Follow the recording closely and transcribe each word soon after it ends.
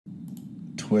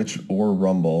Twitch or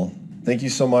Rumble. Thank you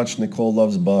so much. Nicole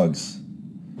loves bugs.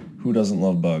 Who doesn't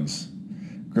love bugs?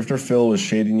 Grifter Phil was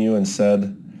shading you and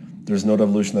said there's no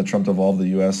devolution that Trump devolved the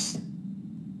U.S.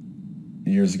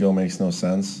 years ago makes no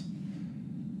sense.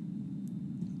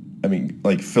 I mean,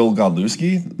 like Phil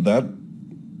Godlewski? That...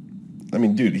 I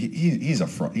mean, dude, he's a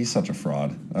fraud. He's such a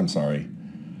fraud. I'm sorry.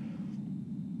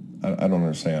 I don't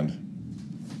understand.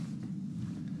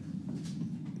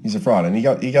 He's a fraud, and he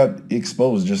got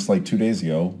exposed just like 2 days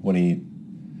ago when he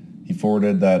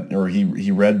forwarded that, or he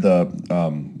read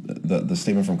the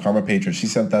statement from Karma Patriot. She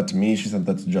sent that to me. She sent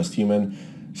that to Just Human.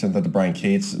 She sent that to Brian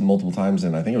Cates multiple times,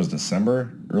 and I think it was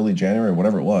December, early January,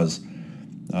 whatever it was.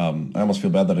 I almost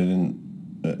feel bad that I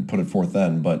didn't put it forth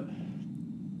then, but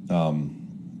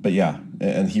yeah,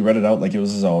 and he read it out like it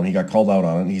was his own. He got called out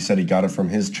on it. He said he got it from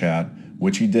his chat,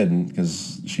 which he didn't,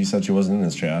 because she said she wasn't in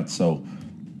his chat. So,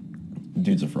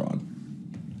 dude's a fraud.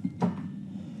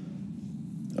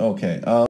 Okay.